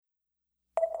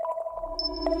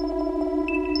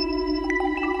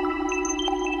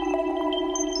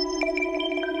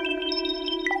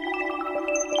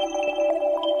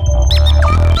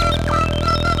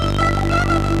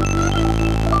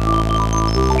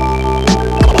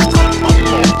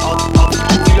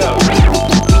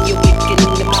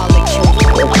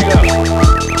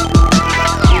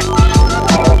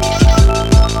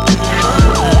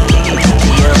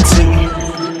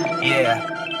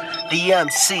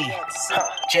DMC,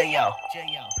 J.O.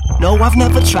 No, I've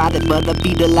never tried it, but I'd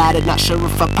be delighted. Not sure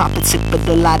if I pop it, sick, but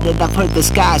delighted. I've heard the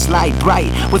skies light bright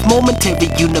with momentary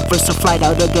universal flight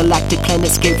out of galactic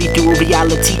planet, scary dual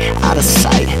reality out of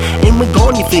sight. And when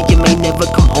gone, you feel you may never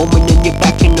come home, and then you're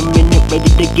back in a minute, ready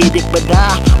to get it. But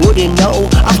I wouldn't know.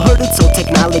 I've heard it's all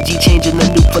technology changing the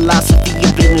new philosophy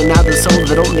of living out the soul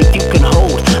that only you can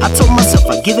hold. I told myself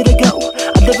I'd give it a go.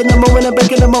 I live in the moment, I'm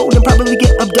breaking the mold, and probably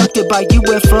get abducted by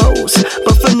UFOs.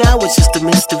 But for now, it's just a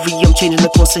mystery. I'm changing the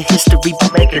course of history by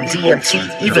making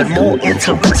DMT even more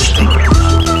interesting.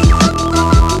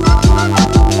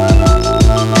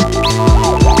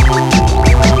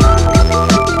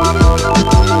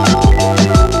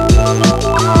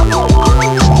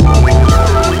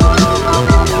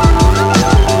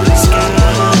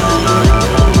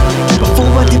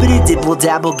 Dibble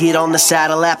dabble, get on the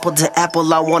saddle, apple to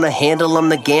apple. I wanna handle, I'm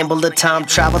the gambler, time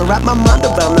travel to wrap my mind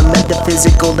around the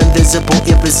metaphysical, invisible,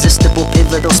 irresistible,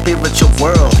 pivotal, spiritual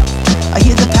world. I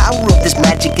hear the power of this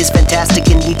magic is fantastic,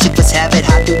 and each of us have it.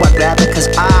 How do I grab it? Cause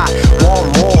I want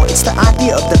more. It's the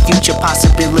idea of the future,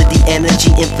 possibility,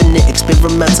 energy, infinite,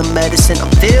 experimental medicine.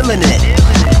 I'm feeling it.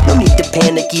 No need to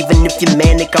panic, even if you're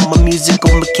manic. I'm a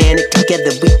musical mechanic,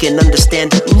 together we can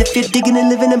understand it. And if you're digging and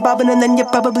living and bobbing, and then you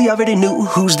probably already knew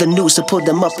who's the new, so pull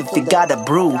them up if you got a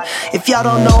brew. If y'all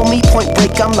don't know me, point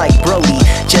break, I'm like Brody,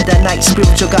 Jedi Knight,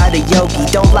 spiritual guide, a yogi.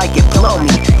 Don't like it, blow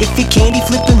me. If you're candy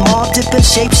flipping, mall dipping,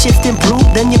 shape shifting,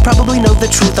 brute, then you probably know the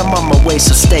truth. I'm on my way,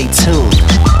 so stay tuned.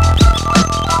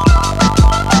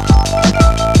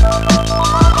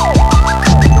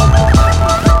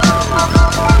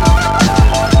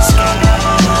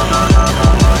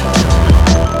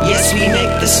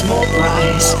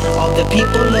 All the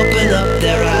people open up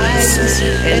their eyes,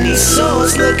 and these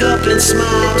souls look up and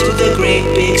smile to the great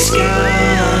big sky.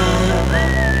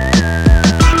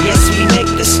 Yes, we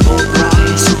make the smoke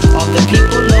rise. All the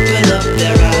people open up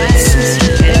their eyes,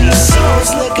 and these souls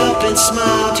look up and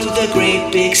smile to the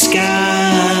great big sky.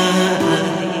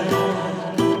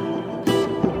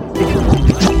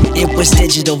 It was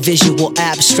digital, visual,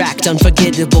 abstract,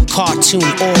 unforgettable cartoon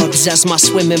orbs as my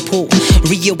swimming pool,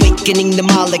 reawakening the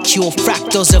molecule,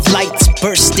 fractals of lights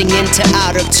bursting into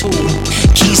outer tune,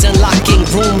 keys unlocking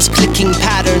rooms, clicking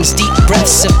patterns, deep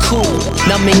breaths of cool,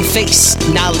 numbing face,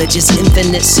 knowledge is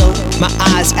infinite, so my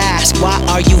eyes ask, why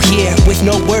are you here? With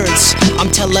no words, I'm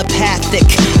telepathic,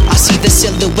 I see the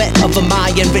silhouette of a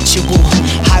Mayan ritual,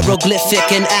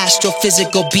 hieroglyphic and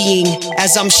astrophysical being,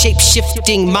 as I'm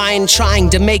shape-shifting, mind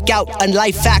trying to make out a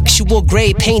life actual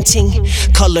gray painting,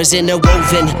 colors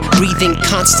interwoven, breathing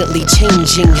constantly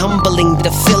changing, humbling the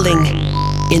feeling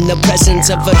in the presence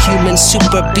of a human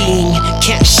super being.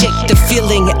 Can't shake the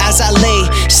feeling as I lay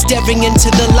staring into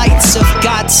the lights of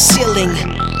God's ceiling.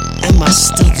 Am I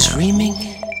still dreaming?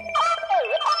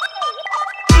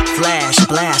 Flash,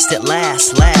 blast at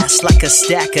last, like a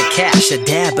stack of cash, a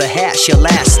dab of hash, your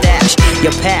last stash,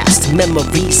 your past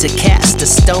memories are cast a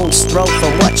stone's throw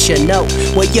from what you know,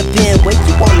 where you been, where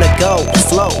you wanna go,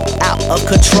 flow out of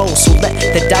control, so let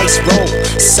the dice roll,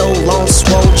 so long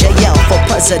swole, JL for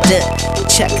president,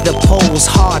 check the polls,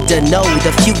 hard to know,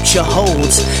 the future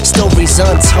holds, stories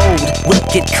untold,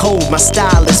 wicked cold, my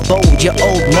style is bold, your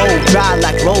old mold, dry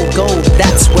like rolled gold,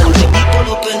 that's when the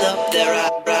people open up their eyes.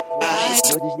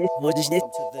 What is this?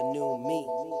 To the new me.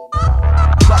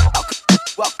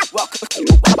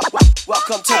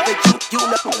 Welcome to the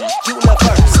universe.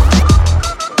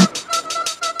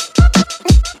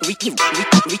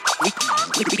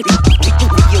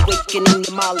 Reawakening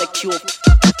the molecule.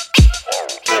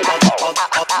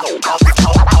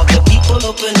 All the people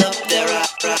open up their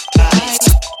eyes.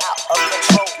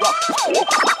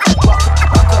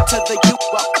 Welcome to the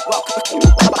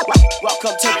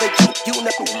welcome to the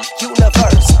universe.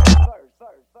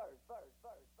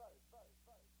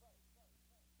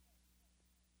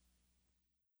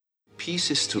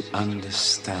 Peace is to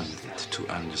understand it, to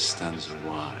understand the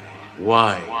why.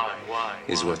 Why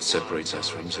is what separates us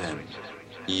from them,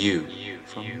 you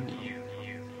from me.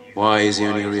 Why is the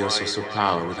only real source of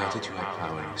power? Without it you are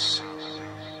powerless.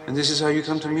 And this is how you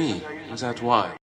come to me, without why.